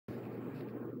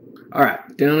All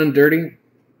right, down and dirty,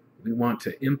 we want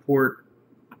to import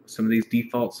some of these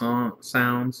default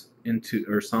sounds into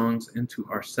or songs into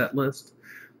our set list.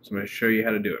 So I'm going to show you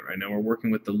how to do it. Right now we're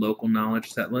working with the local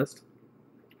knowledge set list.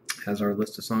 It has our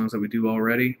list of songs that we do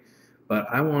already, but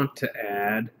I want to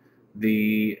add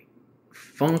the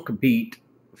funk beat,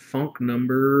 funk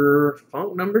number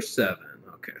 7.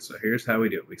 Okay, so here's how we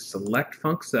do it. We select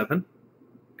funk 7.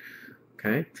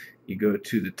 Okay, you go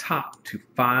to the top to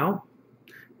File,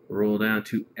 roll down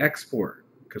to Export,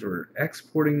 because we're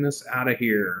exporting this out of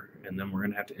here, and then we're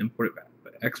going to have to import it back.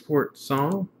 But export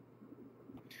song,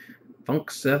 Funk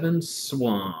 7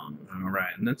 Swung. All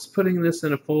right, and that's putting this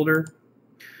in a folder.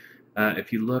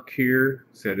 If you look here,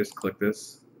 see I just click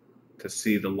this to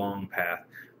see the long path,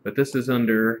 but this is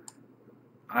under,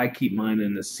 I keep mine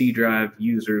in the C drive,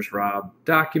 users, Rob,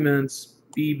 documents,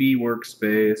 BB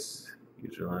workspace,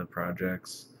 user line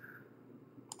projects,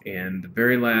 and the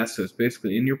very last, so it's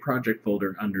basically in your project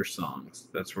folder under songs.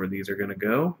 That's where these are going to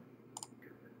go.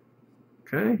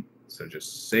 Okay, so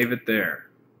just save it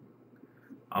there.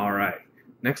 All right,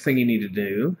 next thing you need to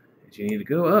do is you need to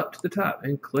go up to the top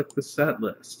and click the set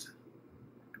list,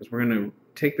 because we're going to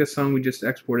take this song we just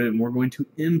exported and we're going to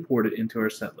import it into our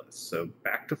set list. So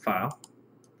back to File,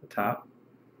 the top,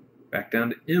 back down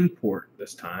to Import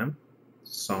this time,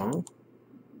 Song.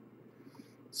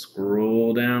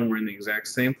 Scroll down, we're in the exact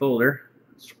same folder.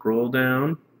 Scroll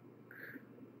down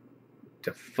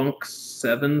to Funk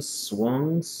 7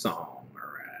 Swung Song.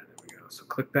 Alright, there we go. So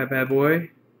click that bad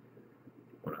boy.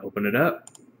 Want to open it up.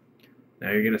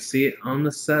 Now you're going to see it on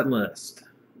the set list.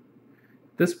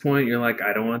 At this point, you're like,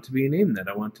 I don't want to be named that.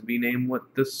 I want to be named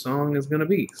what this song is going to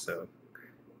be. So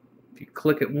if you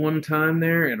click it one time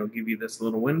there, it'll give you this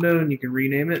little window and you can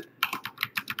rename it.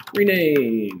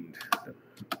 Renamed.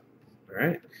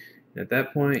 Alright, and at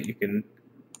that point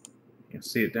you'll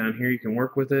see it down here, you can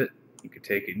work with it, you can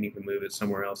take it and you can move it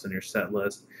somewhere else in your set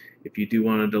list. If you do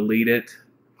want to delete it,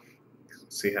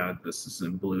 see how this is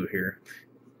in blue here,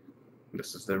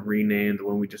 this is the rename, the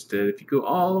one we just did. If you go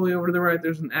all the way over to the right,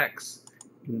 there's an X,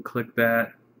 you can click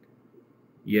that.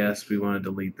 Yes, we want to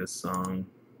delete this song.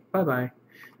 Bye bye.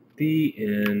 The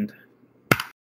end.